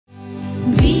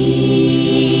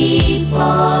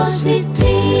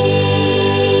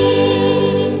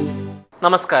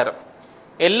നമസ്കാരം.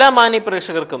 എല്ലാ മാന്യ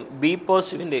പ്രേക്ഷകർക്കും ബി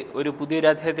പോസിറ്റീവിൻ്റെ ഒരു പുതിയൊരു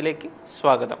അധ്യായത്തിലേക്ക്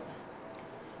സ്വാഗതം.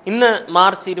 ഇന്ന്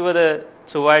മാർച്ച് 20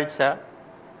 ചൊവ്വാഴ്ച,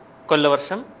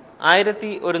 കൊല്ലവർഷം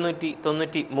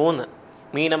 1193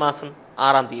 മീനമാസം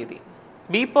 6-ാം തീയതി.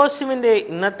 ബി പോസിറ്റീവിൻ്റെ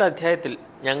ഇന്നത്തെ അധ്യായത്തിൽ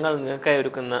ഞങ്ങൾ നിങ്ങൾക്കായി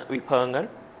ഒരുക്കുന്ന വിഭവങ്ങൾ: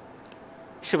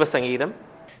 ശുഭസംഗീതം,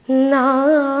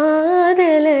 നാദലയങ്ങൾ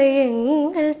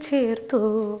ചേർത്തു,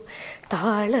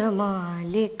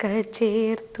 താളമാലിക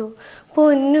ചേർത്തു,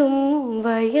 പൊന്നും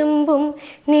വയമ്പും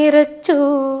നിറച്ചു.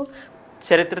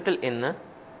 ചരിത്രത്തിൽ ഇന്ന്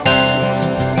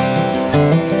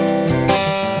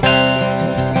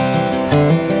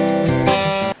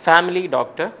ഫാമിലി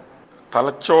ഡോക്ടർ.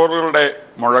 തലച്ചോറുകളുടെ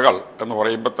മുഴകൾ എന്ന്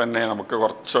പറയുമ്പോൾ തന്നെ നമുക്ക്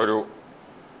കുറച്ചൊരു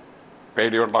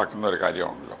പേടിയുണ്ടാക്കുന്ന ഒരു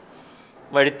കാര്യമാണല്ലോ.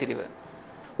 വഴിത്തിരിവ്.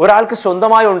 ഒരാൾക്ക്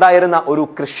സ്വന്തമായി ഉണ്ടായിരുന്ന ഒരു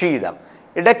കൃഷിയിടം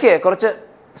ഇടയ്ക്ക് കുറച്ച്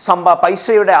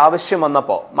പൈസയുടെ ആവശ്യം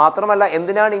വന്നപ്പോൾ, മാത്രമല്ല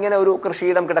എന്തിനാണ് ഇങ്ങനെ ഒരു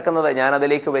കൃഷിയിടം കിടക്കുന്നത്, ഞാൻ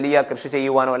അതിലേക്ക് വലിയ കൃഷി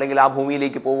ചെയ്യുവാനോ അല്ലെങ്കിൽ ആ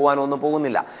ഭൂമിയിലേക്ക് പോകുവാനോ ഒന്നും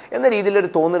പോകുന്നില്ല എന്ന രീതിയിലൊരു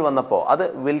തോന്നൽ വന്നപ്പോൾ അത്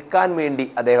വിൽക്കാൻ വേണ്ടി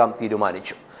അദ്ദേഹം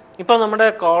തീരുമാനിച്ചു. ഇപ്പോൾ നമ്മുടെ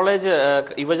കോളേജ്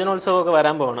യുവജനോത്സവമൊക്കെ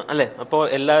വരാൻ പോവാണ് അല്ലേ? അപ്പോൾ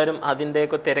എല്ലാവരും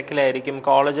അതിൻ്റെയൊക്കെ തിരക്കിലായിരിക്കും.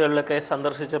 കോളേജുകളിലൊക്കെ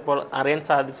സന്ദർശിച്ചപ്പോൾ അറിയാൻ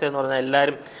സാധിച്ചതെന്ന് പറഞ്ഞാൽ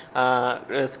എല്ലാവരും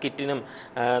സ്കിറ്റിനും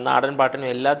നാടൻ പാട്ടിനും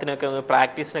എല്ലാത്തിനൊക്കെ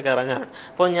പ്രാക്ടീസിനൊക്കെ ഇറങ്ങുകയാണ്.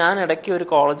 അപ്പോൾ ഞാൻ ഇടയ്ക്ക് ഒരു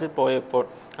കോളേജിൽ പോയപ്പോൾ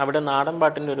അവിടെ നാടൻ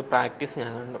പാട്ടിൻ്റെ ഒരു പ്രാക്ടീസ്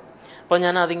ഞാൻ കണ്ടു. അപ്പോൾ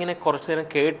ഞാൻ അതിങ്ങനെ കുറച്ച് നേരം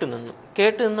കേട്ടു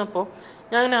നിന്നപ്പോൾ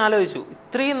ഞാൻ അങ്ങനെ ആലോചിച്ചു,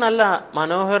 ഇത്രയും നല്ല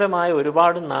മനോഹരമായ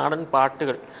ഒരുപാട് നാടൻ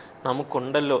പാട്ടുകൾ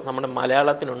നമുക്കുണ്ടല്ലോ, നമ്മുടെ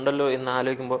മലയാളത്തിനുണ്ടല്ലോ എന്ന്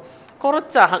ആലോചിക്കുമ്പോൾ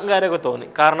കുറച്ച് അഹങ്കാരമൊക്കെ തോന്നി.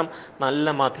 കാരണം നല്ല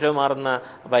മധുരമാർന്ന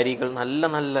വരികൾ, നല്ല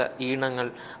നല്ല ഈണങ്ങൾ,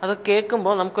 അതൊക്കെ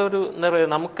കേൾക്കുമ്പോൾ നമുക്കൊരു എന്താ പറയുക,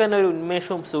 നമുക്ക് തന്നെ ഒരു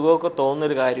ഉന്മേഷവും സുഖമൊക്കെ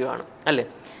തോന്നുന്നൊരു കാര്യമാണ് അല്ലേ?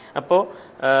 അപ്പോൾ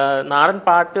നാടൻ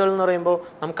പാട്ടുകൾ എന്ന് പറയുമ്പോൾ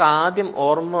നമുക്ക് ആദ്യം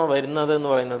ഓർമ്മ വരുന്നത് എന്ന്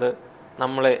പറയുന്നത്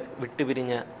നമ്മളെ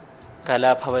വിട്ടുപിരിഞ്ഞ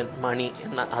കലാഭവൻ മണി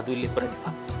എന്ന അതുല്യ പ്രതിഭ.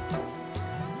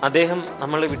 അദ്ദേഹം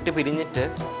നമ്മളെ വിട്ടുപിരിഞ്ഞിട്ട്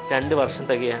 2 വർഷം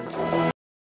തികയാണ്.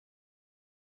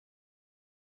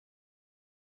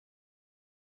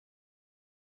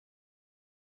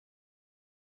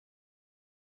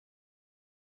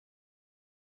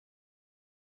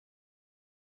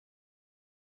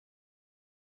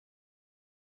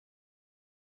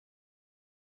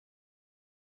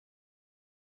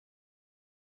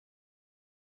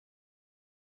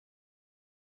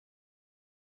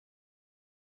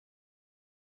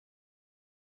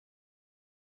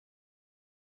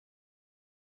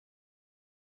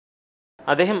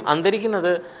 അദ്ദേഹം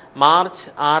അന്തരിക്കുന്നത് മാർച്ച്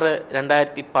 6,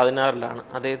 2016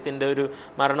 അദ്ദേഹത്തിൻ്റെ ഒരു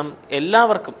മരണം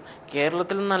എല്ലാവർക്കും,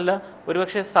 കേരളത്തിൽ നിന്നല്ല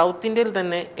ഒരുപക്ഷെ സൗത്ത് ഇന്ത്യയിൽ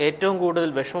തന്നെ ഏറ്റവും കൂടുതൽ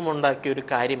വിഷമമുണ്ടാക്കിയ ഒരു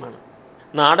കാര്യമാണ്.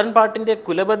 നാടൻ പാട്ടിൻ്റെ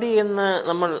കുലപതി എന്ന്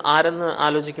നമ്മൾ ആരെന്ന്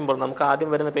ആലോചിക്കുമ്പോൾ നമുക്ക് ആദ്യം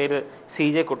വരുന്ന പേര്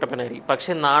CJ കുട്ടപ്പനായിരിക്കും.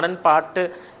 പക്ഷേ നാടൻ പാട്ട്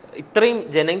ഇത്രയും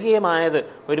ജനകീയമായത്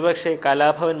ഒരുപക്ഷെ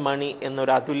കലാഭവൻ മണി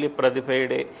എന്നൊരു അതുല്യ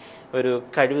പ്രതിഭയുടെ ഒരു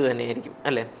കഴിവ് തന്നെയായിരിക്കും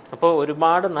അല്ലേ? അപ്പോൾ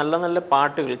ഒരുപാട് നല്ല നല്ല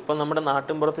പാട്ടുകൾ ഇപ്പോൾ നമ്മുടെ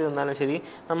നാട്ടിൻപുറത്ത് ചെന്നാലും ശരി,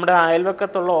 നമ്മുടെ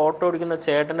അയൽവക്കത്തുള്ള ഓട്ടോ ഓടിക്കുന്ന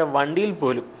ചേട്ടൻ്റെ വണ്ടിയിൽ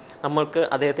പോലും നമ്മൾക്ക്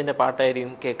അദ്ദേഹത്തിൻ്റെ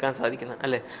പാട്ടായിരിക്കും കേൾക്കാൻ സാധിക്കുന്നത്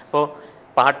അല്ലേ? അപ്പോൾ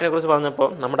പാട്ടിനെ കുറിച്ച് പറഞ്ഞപ്പോൾ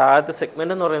നമ്മുടെ ആദ്യത്തെ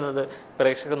സെഗ്മെൻ്റ് എന്ന് പറയുന്നത്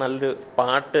പ്രേക്ഷകർ നല്ലൊരു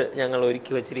പാട്ട് ഞങ്ങൾ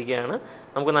ഒരുക്കി വച്ചിരിക്കുകയാണ്.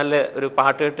 നമുക്ക് നല്ല ഒരു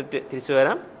പാട്ട് കേട്ടിട്ട് തിരിച്ചു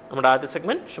വരാം. നമ്മുടെ ആദ്യത്തെ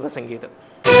സെഗ്മെൻറ്റ് ശുഭസംഗീതം.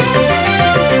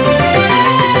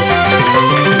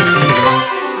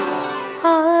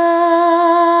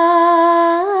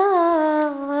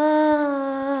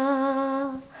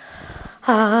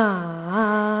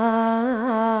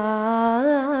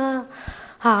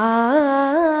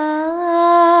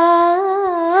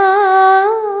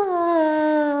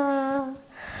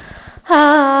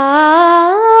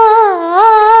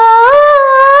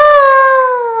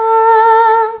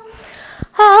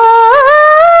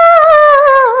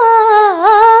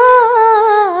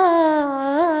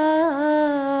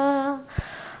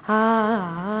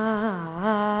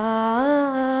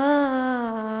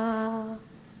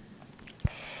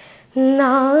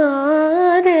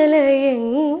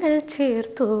 നാദലയങ്ങൾ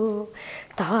ചേർത്തു,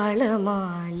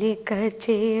 താളമാലിക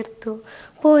ചേർത്തു,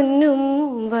 പൊന്നും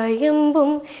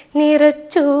വയമ്പും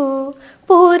നിറച്ചു,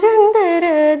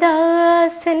 പുരന്ദരദാസൻ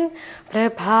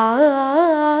പ്രഭാവൻ.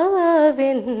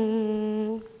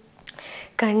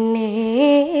 കണ്ണേ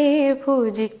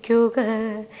പൂജിക്കുക,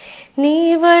 നീ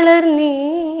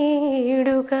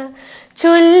വളർന്നിടുക,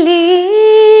 ചൊല്ലി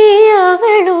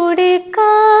അവളുടെ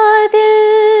കാതിൽ.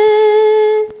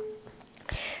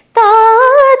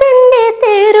 താതിൻ്റെ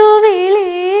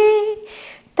തെരുവിലെ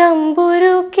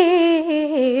തമ്പുരു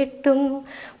കേട്ടും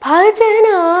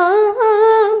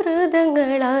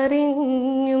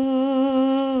ഭജനാമൃതങ്ങളറിഞ്ഞും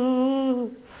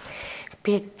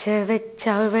പിച്ച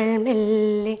വെച്ചവൾ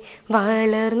മെല്ലെ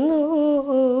വളർന്നു.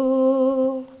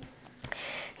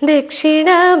 ദക്ഷിണ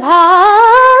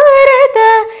ഭാരത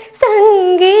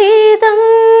സംഗീതം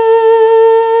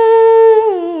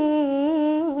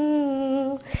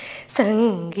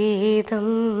സംഗീതം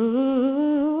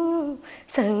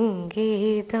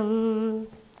സംഗീതം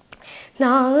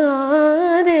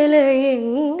നാദലയങ്ങൾ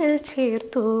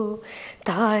ചേർത്തു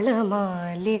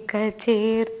താളമാലിക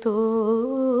ചേർത്തു.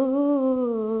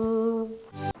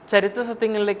 ചരിത്ര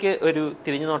സത്യങ്ങളിലേക്ക് ഒരു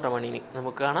തിരിഞ്ഞുനോട്ടമാണ് ഇനി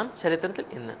നമുക്ക് കാണാം. ചരിത്രത്തിൽ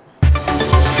ഇന്ന്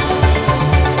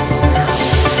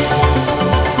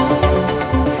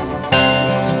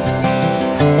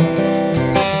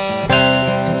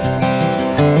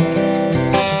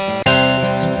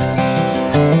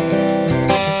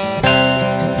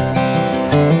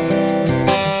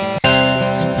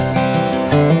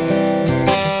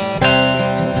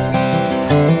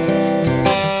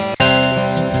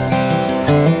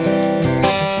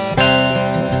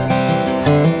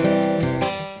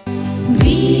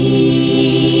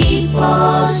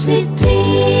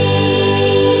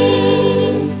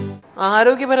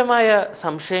ആരോഗ്യപരമായ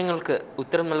സംശയങ്ങൾക്ക്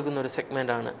ഉത്തരം നൽകുന്ന ഒരു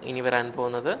സെഗ്മെൻ്റാണ് ഇനി വരാൻ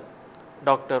പോകുന്നത്.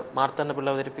 ഡോക്ടർ മാർത്താണ്ഡപിള്ള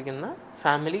അവതരിപ്പിക്കുന്ന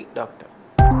ഫാമിലി ഡോക്ടർ.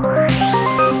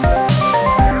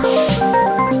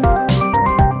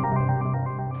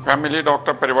 ഫാമിലി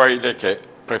ഡോക്ടർ പരിപാടിയിലേക്ക്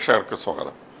പ്രേക്ഷകർക്ക്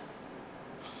സ്വാഗതം.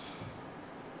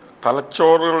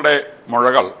 തലച്ചോറുകളുടെ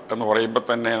മുഴകൾ എന്ന് പറയുമ്പോൾ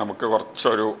തന്നെ നമുക്ക്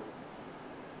കുറച്ചൊരു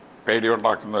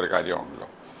പേടിയുണ്ടാക്കുന്ന ഒരു കാര്യമാണല്ലോ.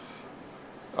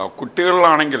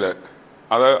 കുട്ടികളിലാണെങ്കിൽ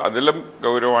അത് അതിലും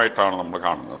ഗൗരവമായിട്ടാണ് നമ്മൾ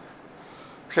കാണുന്നത്.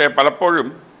 പക്ഷേ പലപ്പോഴും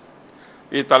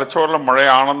ഈ തലച്ചോറിലെ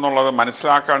മുഴയാണെന്നുള്ളത്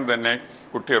മനസ്സിലാക്കാൻ തന്നെ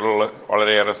കുട്ടികളിൽ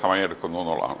വളരെയേറെ സമയമെടുക്കുന്നു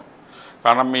എന്നുള്ളതാണ്.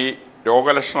 കാരണം ഈ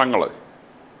രോഗലക്ഷണങ്ങൾ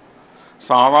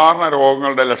സാധാരണ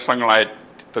രോഗങ്ങളുടെ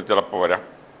ലക്ഷണങ്ങളായിട്ട് ചിലപ്പോൾ വരാം.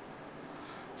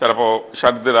 ചിലപ്പോൾ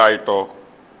ഛർദിലായിട്ടോ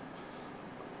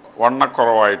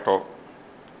വണ്ണക്കുറവായിട്ടോ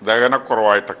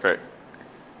ദഹനക്കുറവായിട്ടൊക്കെ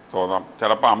തോന്നാം.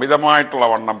 ചിലപ്പോൾ അമിതമായിട്ടുള്ള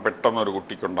വണ്ണം പെട്ടെന്നൊരു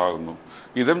കുട്ടിക്കുണ്ടാകുന്നു.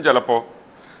 ഇതും ചിലപ്പോൾ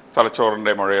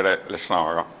തലച്ചോറിൻ്റെ മുഴയുടെ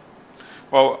ലക്ഷണമാകാം.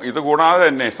 അപ്പോൾ ഇതുകൂടാതെ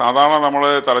തന്നെ സാധാരണ നമ്മൾ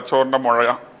തലച്ചോറിൻ്റെ മുഴ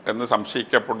എന്ന്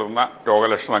സംശയിക്കപ്പെടുന്ന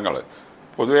രോഗലക്ഷണങ്ങൾ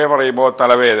പൊതുവേ പറയുമ്പോൾ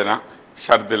തലവേദന,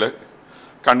 ഛർദിൽ,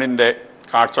 കണ്ണിൻ്റെ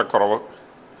കാഴ്ചക്കുറവ്,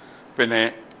 പിന്നെ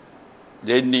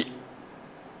ജന്നി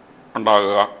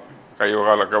ഉണ്ടാകുക,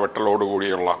 കൈകാലൊക്കെ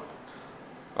വെട്ടലോടുകൂടിയുള്ള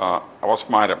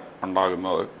അപസ്മാരം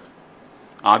ഉണ്ടാകുന്നത്,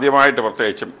 ആദ്യമായിട്ട്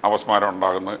പ്രത്യേകിച്ചും അപസ്മാരം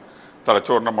ഉണ്ടാകുന്നത്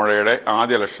തലച്ചോറിൻ്റെ മുഴയുടെ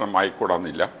ആദ്യ ലക്ഷണം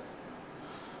ആയിക്കൂടാന്നില്ല.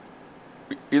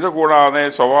 ഇതുകൂടാതെ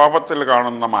സ്വഭാവത്തിൽ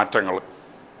കാണുന്ന മാറ്റങ്ങൾ,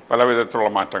 പല വിധത്തിലുള്ള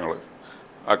മാറ്റങ്ങൾ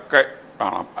ഒക്കെ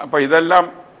കാണാം. അപ്പോൾ ഇതെല്ലാം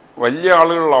വലിയ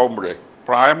ആളുകളിലാവുമ്പോഴേ,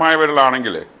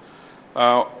 പ്രായമായവരിലാണെങ്കിൽ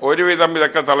ഒരുവിധം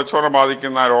ഇതൊക്കെ തലച്ചോറിനെ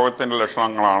ബാധിക്കുന്ന രോഗത്തിൻ്റെ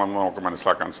ലക്ഷണങ്ങളാണെന്ന് നമുക്ക്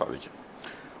മനസ്സിലാക്കാൻ സാധിക്കും.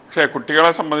 പക്ഷേ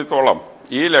കുട്ടികളെ സംബന്ധിച്ചോളം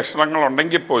ഈ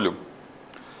ലക്ഷണങ്ങളുണ്ടെങ്കിൽ പോലും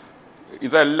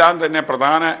ഇതെല്ലാം തന്നെ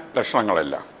പ്രധാന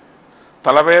ലക്ഷണങ്ങളല്ല.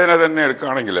 തലവേദന തന്നെ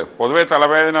എടുക്കുകയാണെങ്കിൽ പൊതുവേ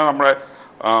തലവേദന നമ്മുടെ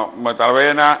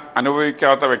തലവേദന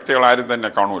അനുഭവിക്കാത്ത വ്യക്തികളാരും തന്നെ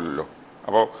കാണൂലല്ലോ.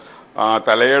 അപ്പോൾ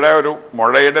തലയുടെ ഒരു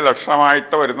മുഴയുടെ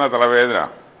ലക്ഷണമായിട്ട് വരുന്ന തലവേദന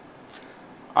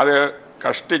അത്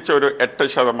കഷ്ടിച്ചൊരു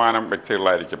 8%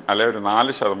 വ്യക്തികളിലായിരിക്കും, അല്ലെങ്കിൽ ഒരു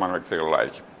 4%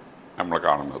 വ്യക്തികളിലായിരിക്കും നമ്മൾ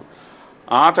കാണുന്നത്.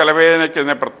 ആ തലവേദനയ്ക്ക്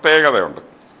തന്നെ പ്രത്യേകതയുണ്ട്.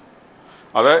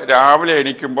 അത് രാവിലെ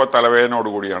എണീക്കുമ്പോൾ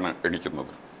തലവേദനയോടുകൂടിയാണ്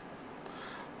എണീക്കുന്നത്.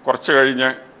 കുറച്ച് കഴിഞ്ഞ്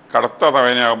കടുത്ത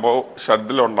തലവേദനയാകുമ്പോൾ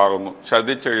ഛർദിലുണ്ടാകുന്നു.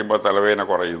 ഛർദിച്ച് കഴിയുമ്പോൾ തലവേദന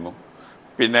കുറയുന്നു.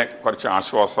 പിന്നെ കുറച്ച്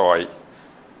ആശ്വാസമായി.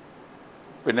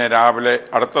 പിന്നെ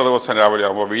അടുത്ത ദിവസം രാവിലെ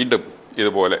ആകുമ്പോൾ വീണ്ടും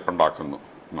ഇതുപോലെ ഉണ്ടാക്കുന്നു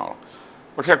എന്നാണ്.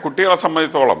 പക്ഷേ കുട്ടികളെ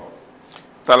സംബന്ധിച്ചോളം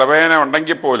തലവേദന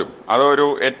ഉണ്ടെങ്കിൽ പോലും അതൊരു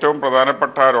ഏറ്റവും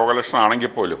പ്രധാനപ്പെട്ട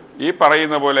രോഗലക്ഷണമാണെങ്കിൽ പോലും ഈ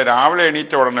പറയുന്ന പോലെ രാവിലെ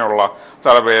എണീറ്റ ഉടനെയുള്ള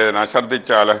തലവേദന,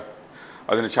 ഛർദിച്ചാൽ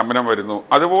അതിന് ശമനം വരുന്നു,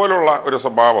 അതുപോലുള്ള ഒരു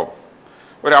സ്വഭാവം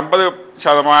ഒരു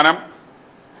 50%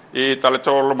 ഈ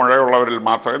തലച്ചോറിൽ മുഴയുള്ളവരിൽ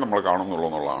മാത്രമേ നമ്മൾ കാണുന്നുള്ളൂ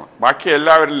എന്നുള്ളതാണ്. ബാക്കി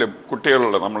എല്ലാവരിലും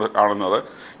കുട്ടികളിൽ നമ്മൾ കാണുന്നത്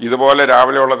ഇതുപോലെ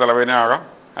രാവിലെയുള്ള തലവേദനയാകാം,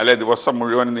 അല്ലെങ്കിൽ ദിവസം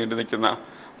മുഴുവൻ നീണ്ടു നിൽക്കുന്ന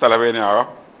തലവേദനയാകാം,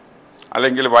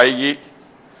 അല്ലെങ്കിൽ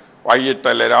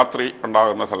വൈകിട്ടല്ലേ രാത്രി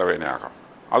ഉണ്ടാകുന്ന തലവേദനയാകാം.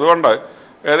 അതുകൊണ്ട്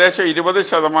ഏകദേശം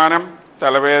 20%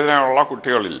 തലവേദനയുള്ള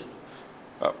കുട്ടികളിൽ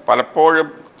പലപ്പോഴും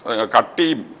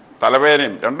കട്ടിയും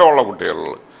തലവേദനയും രണ്ടുമുള്ള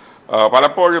കുട്ടികളിൽ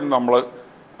പലപ്പോഴും നമ്മൾ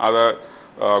അത്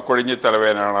കൊഴിഞ്ഞി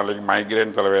തലവേദനയാണ് അല്ലെങ്കിൽ മൈഗ്രെയിൻ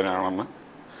തലവേദനയാണെന്ന്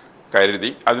കരുതി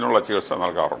അതിനുള്ള ചികിത്സ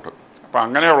നൽകാറുണ്ട്. അപ്പം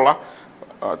അങ്ങനെയുള്ള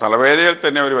തലവേദനയിൽ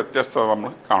തന്നെ ഒരു വ്യത്യസ്തത നമ്മൾ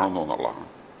കാണുന്നു എന്നുള്ളതാണ്.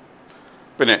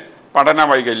 പിന്നെ പഠന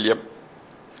വൈകല്യം,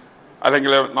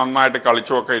 അല്ലെങ്കിൽ നന്നായിട്ട്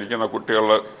കളിച്ചുമൊക്കെ ഇരിക്കുന്ന കുട്ടികൾ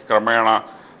ക്രമേണ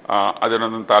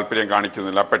അതിനൊന്നും താല്പര്യം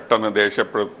കാണിക്കുന്നില്ല, പെട്ടെന്ന്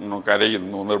ദേഷ്യപ്പെടുന്നു,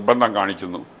 കരയുന്നു, നിർബന്ധം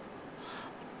കാണിക്കുന്നു.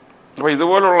 അപ്പോൾ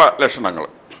ഇതുപോലുള്ള ലക്ഷണങ്ങൾ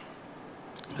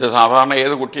ഇത് സാധാരണ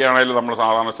ഏത് കുട്ടിയാണെങ്കിലും നമ്മൾ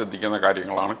സാധാരണ ശ്രദ്ധിക്കുന്ന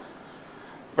കാര്യങ്ങളാണ്.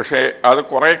 പക്ഷേ അത്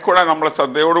കുറേ കൂടെ നമ്മൾ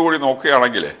ശ്രദ്ധയോടുകൂടി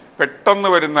നോക്കുകയാണെങ്കിൽ പെട്ടെന്ന്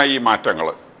വരുന്ന ഈ മാറ്റങ്ങൾ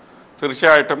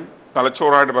തീർച്ചയായിട്ടും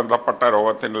തലച്ചോറുമായിട്ട് ബന്ധപ്പെട്ട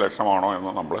രോഗത്തിൻ്റെ ലക്ഷണമാണോ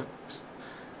എന്ന് നമ്മൾ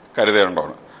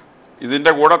കരുതേണ്ടതാണ്.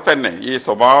 ഇതിൻ്റെ കൂടെ തന്നെ ഈ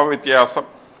സ്വഭാവ വ്യത്യാസം,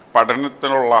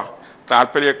 പഠനത്തിനുള്ള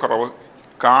താല്പര്യക്കുറവ്,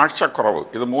 കാഴ്ചക്കുറവ്,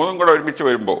 ഇത് മൂന്നും കൂടെ ഒരുമിച്ച്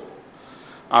വരുമ്പോൾ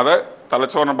അത്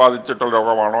തലച്ചോറിനെ ബാധിച്ചിട്ടുള്ള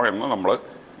രോഗമാണോ എന്ന് നമ്മൾ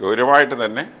ഗൗരവമായിട്ട്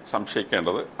തന്നെ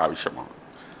സംശയിക്കേണ്ടത് ആവശ്യമാണ്.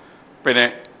 പിന്നെ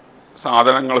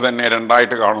സാധനങ്ങൾ തന്നെ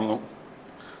രണ്ടായിട്ട് കാണുന്നു.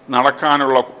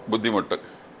 നടക്കാനുള്ള ബുദ്ധിമുട്ട്,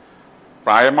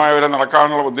 പ്രായമായവരെ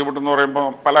നടക്കാനുള്ള ബുദ്ധിമുട്ടെന്ന് പറയുമ്പോൾ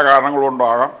പല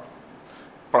കാരണങ്ങളുണ്ടാകാം,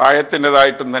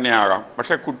 പ്രായത്തിൻ്റെതായിട്ടും തന്നെയാകാം.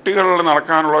 പക്ഷേ കുട്ടികളിൽ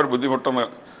നടക്കാനുള്ള ഒരു ബുദ്ധിമുട്ടെന്ന്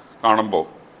കാണുമ്പോൾ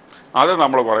അത്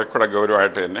നമ്മൾ കുറേ കൂടെ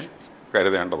ഗൗരവമായിട്ട് തന്നെ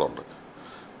കരുതേണ്ടതുണ്ട്.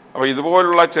 അപ്പോൾ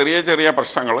ഇതുപോലുള്ള ചെറിയ ചെറിയ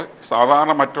പ്രശ്നങ്ങൾ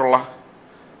സാധാരണ മറ്റുള്ള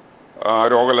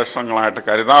രോഗലക്ഷണങ്ങളായിട്ട്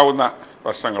കരുതാവുന്ന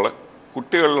പ്രശ്നങ്ങൾ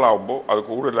കുട്ടികളിലാവുമ്പോൾ അത്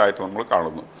കൂടുതലായിട്ട് നമ്മൾ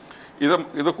കാണുന്നു.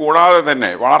 ഇത് കൂടാതെ തന്നെ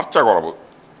വളർച്ച കുറവ്,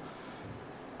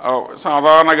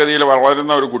 സാധാരണഗതിയിൽ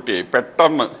വളരുന്ന ഒരു കുട്ടിയെ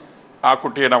പെട്ടെന്ന് ആ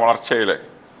കുട്ടിയുടെ വളർച്ചയിൽ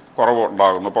കുറവ്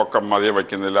ഉണ്ടാകുന്നു. പൊക്കം മതിയെ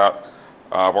വയ്ക്കുന്നില്ല,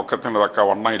 പൊക്കത്തിന് തക്ക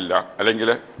വണ്ണമില്ല, അല്ലെങ്കിൽ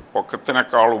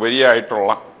പൊക്കത്തിനേക്കാൾ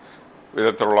ഉപരിയായിട്ടുള്ള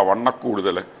വിധത്തിലുള്ള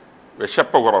വണ്ണക്കൂടുതൽ,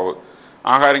 വിശപ്പ് കുറവ്,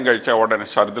 ആഹാരം കഴിച്ചാൽ ഉടനെ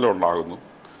ഛർദിലുണ്ടാകുന്നു.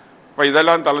 അപ്പോൾ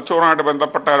ഇതെല്ലാം തലച്ചോറുമായിട്ട്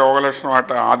ബന്ധപ്പെട്ട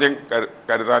രോഗലക്ഷണമായിട്ട് ആദ്യം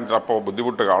കരുതാൻ ചിലപ്പോൾ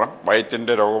ബുദ്ധിമുട്ട് കാണും.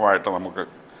 വയറ്റിൻ്റെ രോഗമായിട്ട് നമുക്ക്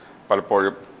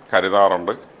പലപ്പോഴും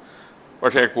കരുതാറുണ്ട്.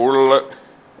 പക്ഷേ കൂടുതൽ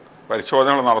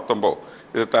പരിശോധനകൾ നടത്തുമ്പോൾ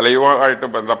ഇത് തലയുമായിട്ട്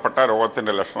ബന്ധപ്പെട്ട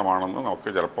രോഗത്തിൻ്റെ ലക്ഷണമാണെന്ന് നമുക്ക്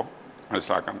ചിലപ്പോൾ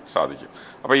മനസ്സിലാക്കാൻ സാധിക്കും.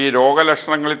 അപ്പോൾ ഈ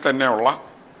രോഗലക്ഷണങ്ങളിൽ തന്നെയുള്ള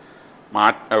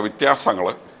വ്യത്യാസങ്ങൾ,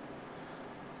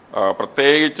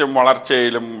 പ്രത്യേകിച്ചും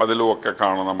വളർച്ചയിലും അതിലുമൊക്കെ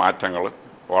കാണുന്ന മാറ്റങ്ങൾ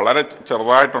വളരെ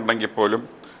ചെറുതായിട്ടുണ്ടെങ്കിൽ പോലും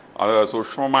അത്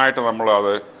സൂക്ഷ്മമായിട്ട് നമ്മൾ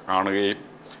അത് കാണുകയും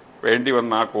വേണ്ടി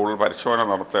വന്നാൽ കൂടുതൽ പരിശോധന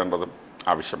നടത്തേണ്ടതും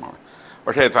ആവശ്യമാണ്.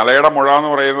 പക്ഷേ തലയുടെ മുഴ എന്ന്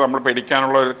പറയുന്നത് നമ്മൾ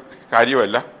പേടിക്കാനുള്ള ഒരു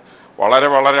കാര്യമല്ല, വളരെ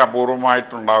വളരെ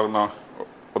അപൂർവമായിട്ടുണ്ടാകുന്ന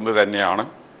ഒന്ന് തന്നെയാണ്.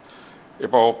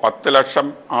 ഇപ്പോൾ 10 ലക്ഷം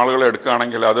ആളുകൾ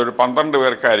എടുക്കുകയാണെങ്കിൽ അതൊരു 12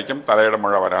 പേർക്കായിരിക്കും തലയുടെ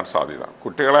മുഴ വരാൻ സാധ്യത.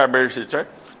 കുട്ടികളെ അപേക്ഷിച്ച്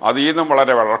അതിൽ നിന്നും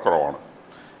വളരെ വളരെ കുറവാണ്.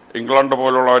 ഇംഗ്ലണ്ട്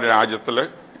പോലുള്ള ഒരു രാജ്യത്തിൽ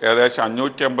ഏകദേശം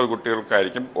 550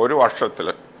 കുട്ടികൾക്കായിരിക്കും ഒരു വർഷത്തിൽ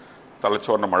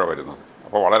തലച്ചോറിന് മുഴ വരുന്നത്.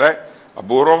 അപ്പോൾ വളരെ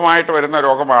അപൂർവമായിട്ട് വരുന്ന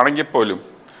രോഗമാണെങ്കിൽ പോലും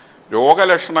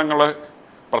രോഗലക്ഷണങ്ങൾ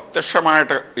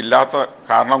പ്രത്യക്ഷമായിട്ട് ഇല്ലാത്ത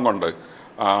കാരണം കൊണ്ട്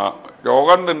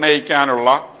രോഗം നിർണ്ണയിക്കാനുള്ള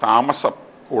താമസം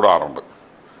കൂടാറുണ്ട്.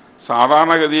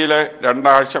 സാധാരണഗതിയിൽ 2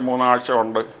 ആഴ്ച 3 ആഴ്ച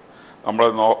കൊണ്ട് നമ്മൾ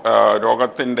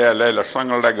രോഗത്തിൻ്റെ അല്ലെങ്കിൽ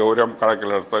ലക്ഷണങ്ങളുടെ ഗൗരവം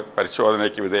കണക്കിലെടുത്ത്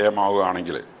പരിശോധനയ്ക്ക്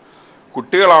വിധേയമാവുകയാണെങ്കിൽ,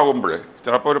 കുട്ടികളാകുമ്പോൾ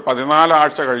ചിലപ്പോൾ ഒരു 14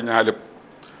 ആഴ്ച കഴിഞ്ഞാലും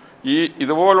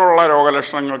ഇതുപോലുള്ള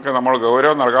രോഗലക്ഷണങ്ങൾക്ക് നമ്മൾ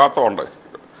ഗൗരവം നൽകാത്തതുകൊണ്ട്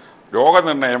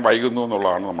രോഗനിർണയം വൈകുന്നു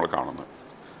എന്നുള്ളതാണ് നമ്മൾ കാണുന്നത്.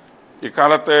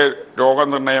 ഇക്കാലത്തെ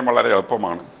രോഗനിർണയം വളരെ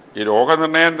എളുപ്പമാണ്. ഈ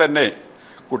രോഗനിർണയം തന്നെ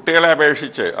കുട്ടികളെ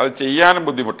അപേക്ഷിച്ച് അത് ചെയ്യാനും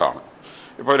ബുദ്ധിമുട്ടാണ്.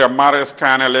 ഇപ്പോൾ ഒരു MRI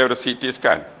സ്കാൻ അല്ലെങ്കിൽ ഒരു CT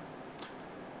സ്കാൻ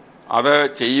അത്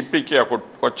ചെയ്യിപ്പിക്കുക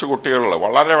കൊച്ചു കുട്ടികളിൽ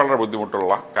വളരെ വളരെ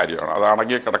ബുദ്ധിമുട്ടുള്ള കാര്യമാണ്. അത്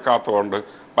അടങ്ങി കിടക്കാത്തതുകൊണ്ട്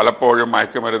പലപ്പോഴും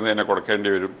മയക്കുമരുന്ന് തന്നെ കൊടുക്കേണ്ടി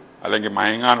വരും, അല്ലെങ്കിൽ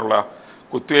മയങ്ങാനുള്ള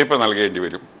കുത്തിവയ്പ്പ് നൽകേണ്ടി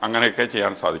വരും. അങ്ങനെയൊക്കെ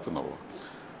ചെയ്യാൻ സാധിക്കുന്നുള്ളൂ.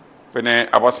 പിന്നെ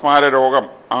അപസ്മാര രോഗം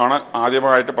ആണ്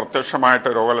ആദ്യമായിട്ട് പ്രത്യക്ഷമായിട്ട്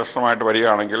രോഗലക്ഷണമായിട്ട്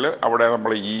വരികയാണെങ്കിൽ അവിടെ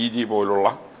നമ്മൾ EEG പോലുള്ള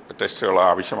ടെസ്റ്റുകൾ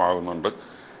ആവശ്യമാകുന്നുണ്ട്.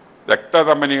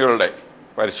 രക്തധമനികളുടെ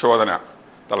പരിശോധന,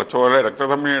 തലച്ചോറിലെ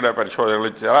രക്തധമനിയുടെ പരിശോധനകൾ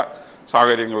ചില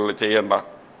സാഹചര്യങ്ങളിൽ ചെയ്യേണ്ട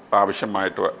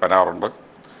ആവശ്യമായിട്ട് വരാറുണ്ട്.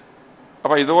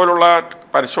 അപ്പോൾ ഇതുപോലുള്ള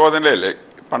പരിശോധനയിൽ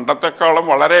പണ്ടത്തെക്കാളും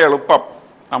വളരെ എളുപ്പം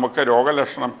നമുക്ക്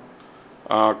രോഗലക്ഷണം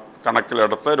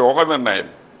കണക്കിലെടുത്ത് രോഗനിർണയം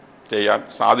ചെയ്യാൻ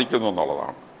സാധിക്കുന്നു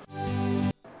എന്നുള്ളതാണ്.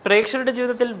 പ്രേക്ഷകരുടെ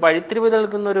ജീവിതത്തിൽ വഴിത്തിരിവ്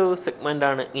നൽകുന്ന ഒരു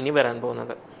സെഗ്മെൻ്റാണ് ഇനി വരാൻ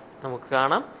പോകുന്നത്. നമുക്ക്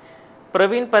കാണാം.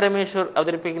 പ്രവീൺ പരമേശ്വർ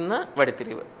അവതരിപ്പിക്കുന്ന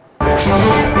വഴിത്തിരിവ്.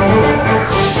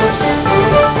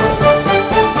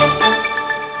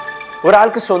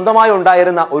 ഒരാൾക്ക് സ്വന്തമായി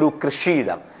ഉണ്ടായിരുന്ന ഒരു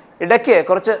കൃഷിയിടം ഇടയ്ക്ക്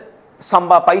കുറച്ച്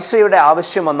പൈസയുടെ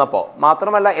ആവശ്യം വന്നപ്പോൾ,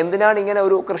 മാത്രമല്ല എന്തിനാണ് ഇങ്ങനെ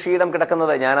ഒരു കൃഷിയിടം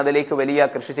കിടക്കുന്നത്, ഞാൻ അതിലേക്ക് വലിയ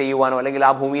കൃഷി ചെയ്യുവാനോ അല്ലെങ്കിൽ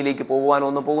ആ ഭൂമിയിലേക്ക് പോകുവാനോ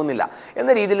ഒന്നും പോകുന്നില്ല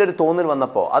എന്ന രീതിയിലൊരു തോന്നൽ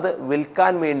വന്നപ്പോൾ അത്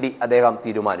വിൽക്കാൻ വേണ്ടി അദ്ദേഹം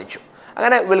തീരുമാനിച്ചു.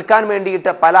 അങ്ങനെ വിൽക്കാൻ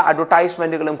വേണ്ടിയിട്ട് പല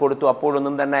അഡ്വർടൈസ്മെൻറ്റുകളും കൊടുത്തു.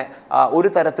 അപ്പോഴൊന്നും തന്നെ ഒരു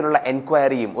തരത്തിലുള്ള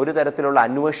എൻക്വയറിയും ഒരു തരത്തിലുള്ള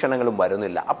അന്വേഷണങ്ങളും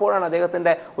വരുന്നില്ല. അപ്പോഴാണ്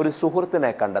അദ്ദേഹത്തിൻ്റെ ഒരു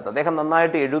സുഹൃത്തിനെ കണ്ടത്. അദ്ദേഹം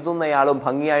നന്നായിട്ട് എഴുതുന്നയാളും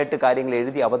ഭംഗിയായിട്ട് കാര്യങ്ങൾ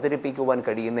എഴുതി അവതരിപ്പിക്കുവാൻ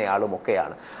കഴിയുന്നയാളും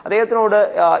ഒക്കെയാണ്. അദ്ദേഹത്തിനോട്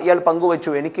ഇയാൾ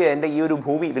പങ്കുവച്ചു, എനിക്ക് എൻ്റെ ഈ ഒരു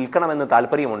ഭൂമി വിൽക്കണമെന്ന്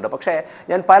താല്പര്യമുണ്ട്, പക്ഷേ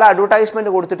ഞാൻ പല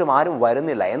അഡ്വർടൈസ്മെൻറ്റ് കൊടുത്തിട്ടും ആരും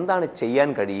വരുന്നില്ല, എന്താണ് ചെയ്യാൻ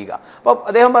കഴിയുക? അപ്പോൾ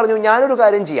അദ്ദേഹം പറഞ്ഞു, ഞാനൊരു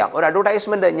കാര്യം ചെയ്യാം, ഒരു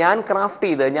അഡ്വർടൈസ്മെൻറ്റ് ഞാൻ ക്രാഫ്റ്റ്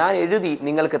ചെയ്ത് ഞാൻ എഴുതി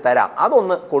നിങ്ങൾക്ക് തരാം,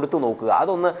 അതൊന്ന് കൊടുത്തു നോക്കുക,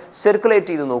 അതൊന്ന്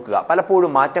സർക്കുലേറ്റ് ചെയ്ത് നോക്കുക,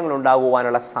 പലപ്പോഴും മാറ്റങ്ങൾ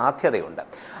ഉണ്ടാകുവാനുള്ള സാധ്യതയുണ്ട്.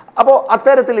 അപ്പോൾ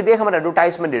അത്തരത്തിൽ ഇദ്ദേഹം ഒരു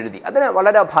അഡ്വർടൈസ്മെന്റ് എഴുതി. അതിന്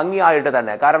വളരെ ഭംഗിയായിട്ട്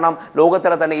തന്നെ, കാരണം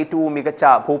ലോകത്തിലെ തന്നെ ഏറ്റവും മികച്ച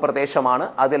ഭൂപ്രദേശമാണ്,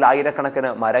 അതിൽ ആയിരക്കണക്കിന്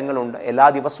മരങ്ങളുണ്ട്, എല്ലാ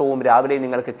ദിവസവും രാവിലെ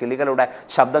നിങ്ങൾക്ക് കിളികളുടെ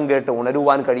ശബ്ദം കേട്ട്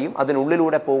ഉണരുവാൻ കഴിയും,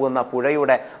 അതിനുള്ളിലൂടെ പോകുന്ന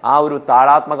പുഴയുടെ ആ ഒരു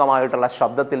താളാത്മകമായിട്ടുള്ള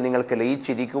ശബ്ദത്തിൽ നിങ്ങൾക്ക്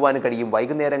ലയിച്ചിരിക്കുവാൻ കഴിയും,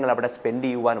 വൈകുന്നേരങ്ങൾ അവിടെ സ്പെൻഡ്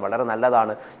ചെയ്യുവാൻ വളരെ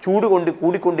നല്ലതാണ്. ചൂട്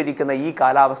കൂടിക്കൊണ്ടിരിക്കുന്ന ഈ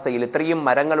കാലാവസ്ഥയിൽ ഇത്രയും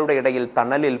മരങ്ങളുടെ ഇടയിൽ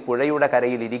തണലിൽ പുഴയുടെ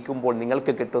കരയിൽ ഇരിക്കുമ്പോൾ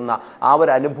നിങ്ങൾക്ക് കിട്ടുന്ന ആ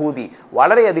ഒരു അനുഭൂതി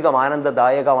വളരെയധികം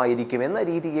ആനന്ദദായകമായിരിക്കും എന്ന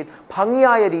രീതിയിൽ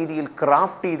ഭംഗിയായ രീതിയിൽ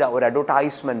ക്രാഫ്റ്റ് ചെയ്ത ഒരു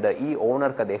അഡ്വർടൈസ്മെന്റ് ഈ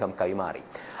ഓണർക്ക് അദ്ദേഹം കൈമാറി.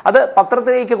 അത്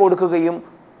പത്രത്തിലേക്ക് കൊടുക്കുകയും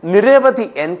നിരവധി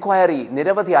എൻക്വയറി,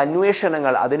 നിരവധി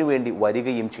അന്വേഷണങ്ങൾ അതിനുവേണ്ടി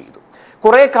വരികയും ചെയ്തു.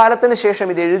 കുറേ കാലത്തിന് ശേഷം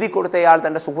ഇത് എഴുതി കൊടുത്തയാൾ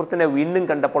തൻ്റെ സുഹൃത്തിനെ വീണ്ടും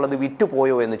കണ്ടപ്പോൾ അത്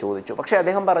വിറ്റുപോയോ എന്ന് ചോദിച്ചു. പക്ഷേ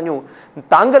അദ്ദേഹം പറഞ്ഞു,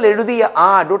 താങ്കൾ എഴുതിയ ആ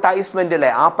അഡ്വർടൈസ്മെന്റിലെ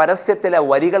ആ പരസ്യത്തിലെ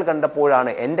വരികൾ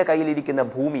കണ്ടപ്പോഴാണ് എൻ്റെ കയ്യിലിരിക്കുന്ന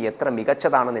ഭൂമി എത്ര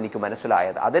മികച്ചതാണെന്ന് എനിക്ക്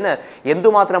മനസ്സിലായത്, അതിന്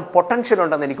എന്തുമാത്രം പൊട്ടൻഷ്യൽ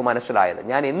ഉണ്ടെന്ന് എനിക്ക് മനസ്സിലായത്.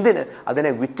 ഞാൻ എന്തിന്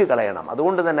അതിനെ വിറ്റുകളയണം?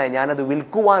 അതുകൊണ്ട് തന്നെ ഞാനത്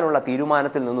വിൽക്കുവാനുള്ള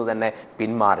തീരുമാനത്തിൽ നിന്ന് തന്നെ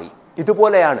പിന്മാറി.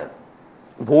 ഇതുപോലെയാണ്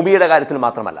ഭൂമിയുടെ കാര്യത്തിൽ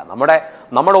മാത്രമല്ല,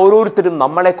 നമ്മുടെ ഓരോരുത്തരും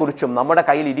നമ്മളെക്കുറിച്ചും നമ്മുടെ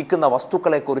കയ്യിൽ ഇരിക്കുന്ന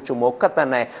വസ്തുക്കളെക്കുറിച്ചും ഒക്കെ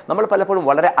തന്നെ നമ്മൾ പലപ്പോഴും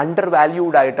വളരെ അണ്ടർ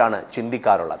വാല്യൂഡ് ആയിട്ടാണ്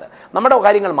ചിന്തിക്കാറുള്ളത്. നമ്മുടെ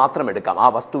കാര്യങ്ങൾ മാത്രം എടുക്കാം, ആ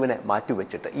വസ്തുവിനെ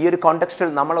മാറ്റിവെച്ചിട്ട്. ഈ ഒരു കോണ്ടെക്സ്റ്റിൽ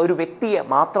നമ്മൾ ഒരു വ്യക്തിയെ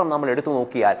മാത്രം നമ്മൾ എടുത്തു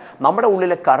നോക്കിയാൽ നമ്മുടെ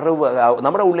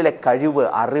ഉള്ളിലെ കഴിവ്,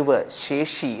 അറിവ്,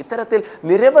 ശേഷി, ഇത്തരത്തിൽ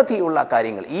നിരവധിയുള്ള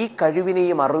കാര്യങ്ങൾ, ഈ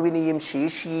കഴിവിനെയും അറിവിനെയും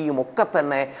ശേഷിയെയും ഒക്കെ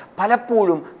തന്നെ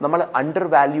പലപ്പോഴും നമ്മൾ അണ്ടർ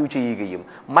വാല്യൂ ചെയ്യുകയും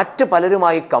മറ്റ്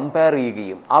പലരുമായി കമ്പയർ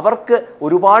ചെയ്യുകയും അവർക്ക്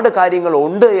ഒരുപാട് കാര്യങ്ങൾ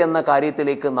ഉണ്ട് എന്ന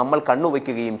കാര്യത്തിലേക്ക് നമ്മൾ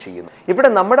കണ്ണുവയ്ക്കുകയും ചെയ്യുന്നു. ഇവിടെ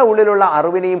നമ്മുടെ ഉള്ളിലുള്ള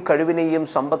അറിവിനെയും കഴിവിനെയും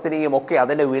സമ്പത്തിനെയും ഒക്കെ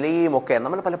അതിൻ്റെ വിലയെയും ഒക്കെ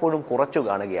നമ്മൾ പലപ്പോഴും കുറച്ചു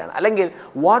കാണുകയാണ്. അല്ലെങ്കിൽ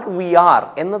വാട്ട് വി ആർ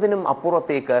എന്നതിനും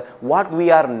അപ്പുറത്തേക്ക് വാട്ട് വി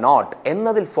ആർ നോട്ട്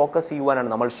എന്നതിൽ ഫോക്കസ് ചെയ്യുവാനാണ്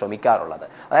നമ്മൾ ശ്രമിക്കാറുള്ളത്.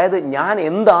 അതായത് ഞാൻ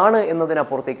എന്താണ്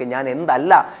എന്നതിനപ്പുറത്തേക്ക് ഞാൻ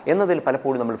എന്തല്ല എന്നതിൽ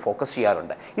പലപ്പോഴും നമ്മൾ ഫോക്കസ്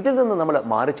ചെയ്യാറുണ്ട്. ഇതിൽ നിന്ന് നമ്മൾ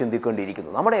മാറി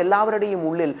ചിന്തിക്കേണ്ടിയിരിക്കുന്നു. നമ്മുടെ എല്ലാവരുടെയും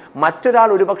ഉള്ളിൽ മറ്റൊരാൾ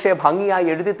ഒരുപക്ഷെ ഭംഗിയായി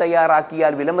എഴുതി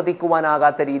തയ്യാറാക്കിയാൽ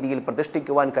വിലമതിക്കുവാനാകാത്ത രീതിയിൽ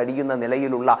പ്രതിഷ്ഠിക്കുവാൻ കഴിയുന്ന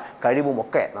നിലയിലുള്ള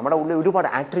കഴിവുമൊക്കെ നമ്മുടെ ഉള്ളിൽ ഒരുപാട്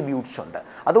ആട്രിബ്യൂട്ട്സ് ഉണ്ട്.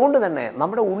 അതുകൊണ്ട് തന്നെ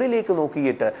നമ്മുടെ ഉള്ളിലേക്ക്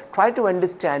നോക്കിയിട്ട് try to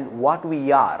understand what we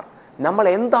R, നമ്മൾ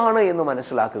എന്താണ് എന്ന്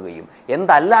മനസ്സിലാക്കുകയും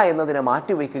എന്തല്ല എന്നതിനെ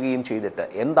മാറ്റിവെക്കുകയും ചെയ്തിട്ട്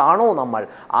എന്താണോ നമ്മൾ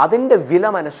അതിൻ്റെ വില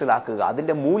മനസ്സിലാക്കുക,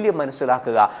 അതിൻ്റെ മൂല്യം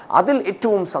മനസ്സിലാക്കുക, അതിൽ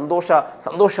ഏറ്റവും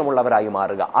സന്തോഷമുള്ളവരായി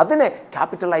മാറുക, അതിനെ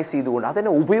ക്യാപിറ്റലൈസ് ചെയ്തുകൊണ്ട്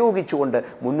അതിനെ ഉപയോഗിച്ചുകൊണ്ട്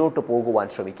മുന്നോട്ട് പോകുവാൻ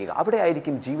ശ്രമിക്കുക. അവിടെ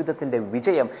ആയിരിക്കും ജീവിതത്തിൻ്റെ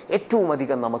വിജയം ഏറ്റവും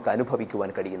അധികം നമുക്ക്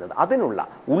അനുഭവിക്കുവാൻ കഴിയുന്നത്. അതിനുള്ള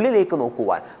ഉള്ളിലേക്ക്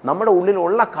നോക്കുവാൻ, നമ്മുടെ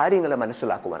ഉള്ളിലുള്ള കാര്യങ്ങളെ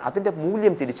മനസ്സിലാക്കുവാൻ, അതിൻ്റെ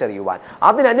മൂല്യം തിരിച്ചറിയുവാൻ,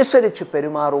 അതിനനുസരിച്ച്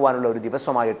പെരുമാറുവാനുള്ള ഒരു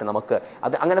ദിവസമായിട്ട് നമുക്ക്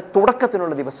അങ്ങനെ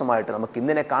തുടക്കത്തിനുള്ള ദിവസമായിട്ട് നമുക്ക്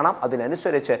ഇന്നിനെ കാണാം.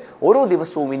 അതിനനുസരിച്ച് ഓരോ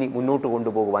ദിവസവും ഇനി മുന്നോട്ട്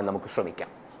കൊണ്ടുപോകുവാൻ നമുക്ക് ശ്രമിക്കാം.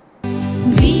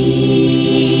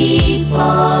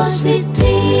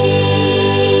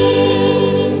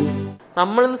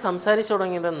 നമ്മളിന്ന് സംസാരിച്ചു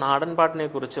തുടങ്ങിയത് നാടൻ പാട്ടിനെ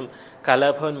കുറിച്ചും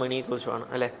കലാഭവൻ മണിയെക്കുറിച്ചുമാണ്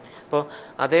അല്ലേ. അപ്പോൾ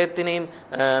അദ്ദേഹത്തിനെയും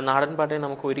നാടൻ പാട്ടിനെയും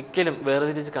നമുക്ക് ഒരിക്കലും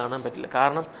വേർതിരിച്ച് കാണാൻ പറ്റില്ല.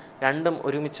 കാരണം രണ്ടും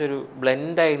ഒരുമിച്ചൊരു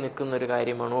ബ്ലെൻഡായി നിൽക്കുന്ന ഒരു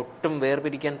കാര്യമാണ്, ഒട്ടും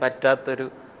വേർപിരിക്കാൻ പറ്റാത്തൊരു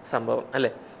സംഭവം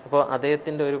അല്ലേ. അപ്പോൾ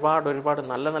അദ്ദേഹത്തിൻ്റെ ഒരുപാട്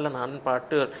നല്ല നാടൻ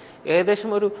പാട്ടുകൾ, ഏകദേശം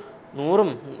ഒരു 100,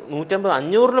 150,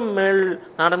 500 മേളിൽ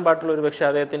നാടൻ പാട്ടുകൾ ഒരു പക്ഷേ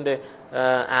അദ്ദേഹത്തിൻ്റെ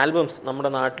ആൽബംസ് നമ്മുടെ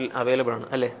നാട്ടിൽ അവൈലബിൾ ആണ്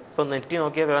അല്ലേ. ഇപ്പോൾ നെറ്റി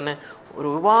നോക്കിയാൽ തന്നെ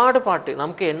ഒരുപാട് പാട്ട്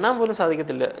നമുക്ക് എണ്ണാൻ പോലും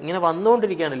സാധിക്കത്തില്ല, ഇങ്ങനെ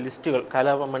വന്നുകൊണ്ടിരിക്കുകയാണ് ലിസ്റ്റുകൾ,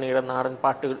 കലാഭവൻ നാടൻ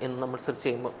പാട്ടുകൾ എന്ന് നമ്മൾ സെർച്ച്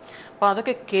ചെയ്യുമ്പോൾ. അപ്പോൾ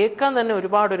അതൊക്കെ കേൾക്കാൻ തന്നെ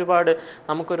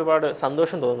നമുക്കൊരുപാട്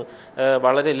സന്തോഷം തോന്നും.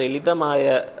 വളരെ ലളിതമായ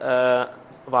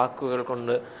വാക്കുകൾ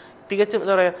കൊണ്ട്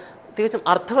തികച്ചും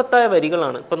അർത്ഥവത്തായ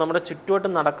വരികളാണ്. ഇപ്പോൾ നമ്മുടെ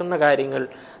ചുറ്റുവട്ടം നടക്കുന്ന കാര്യങ്ങൾ,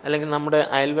 അല്ലെങ്കിൽ നമ്മുടെ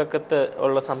അയൽവക്കത്ത്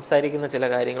സംസാരിക്കുന്ന ചില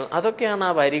കാര്യങ്ങൾ, അതൊക്കെയാണ്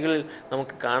ആ വരികളിൽ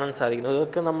നമുക്ക് കാണാൻ സാധിക്കുന്നത്.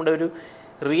 അതൊക്കെ നമ്മുടെ ഒരു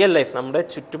റിയൽ ലൈഫ്, നമ്മുടെ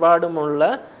ചുറ്റുപാടുമുള്ള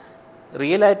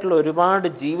റിയലായിട്ടുള്ള ഒരുപാട്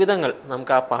ജീവിതങ്ങൾ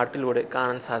നമുക്ക് ആ പാട്ടിലൂടെ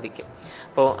കാണാൻ സാധിക്കും.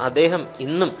 അപ്പോൾ അദ്ദേഹം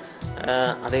ഇന്നും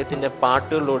അദ്ദേഹത്തിൻ്റെ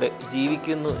പാട്ടുകളിലൂടെ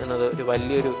ജീവിക്കുന്നു എന്നത് ഒരു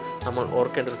വലിയൊരു നമ്മൾ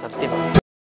ഓർക്കേണ്ട ഒരു സത്യമാണ്.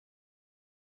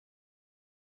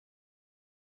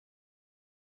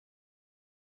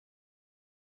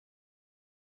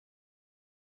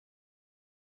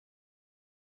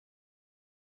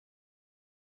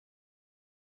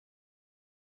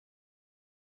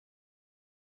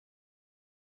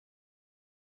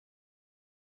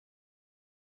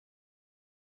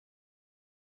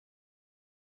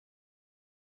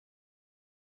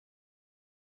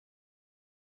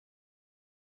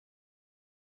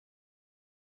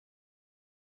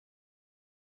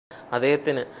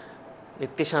 അദ്ദേഹത്തിന്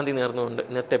നിത്യശാന്തി നേർന്നുകൊണ്ട്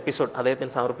ഇന്നത്തെ എപ്പിസോഡ്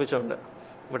അദ്ദേഹത്തിന് സമർപ്പിച്ചുകൊണ്ട്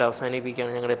ഇവിടെ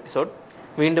അവസാനിപ്പിക്കുകയാണ് ഞങ്ങളുടെ എപ്പിസോഡ്.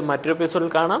 വീണ്ടും മറ്റൊരു എപ്പിസോഡിൽ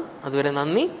കാണാം. അതുവരെ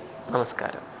നന്ദി,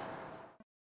 നമസ്കാരം.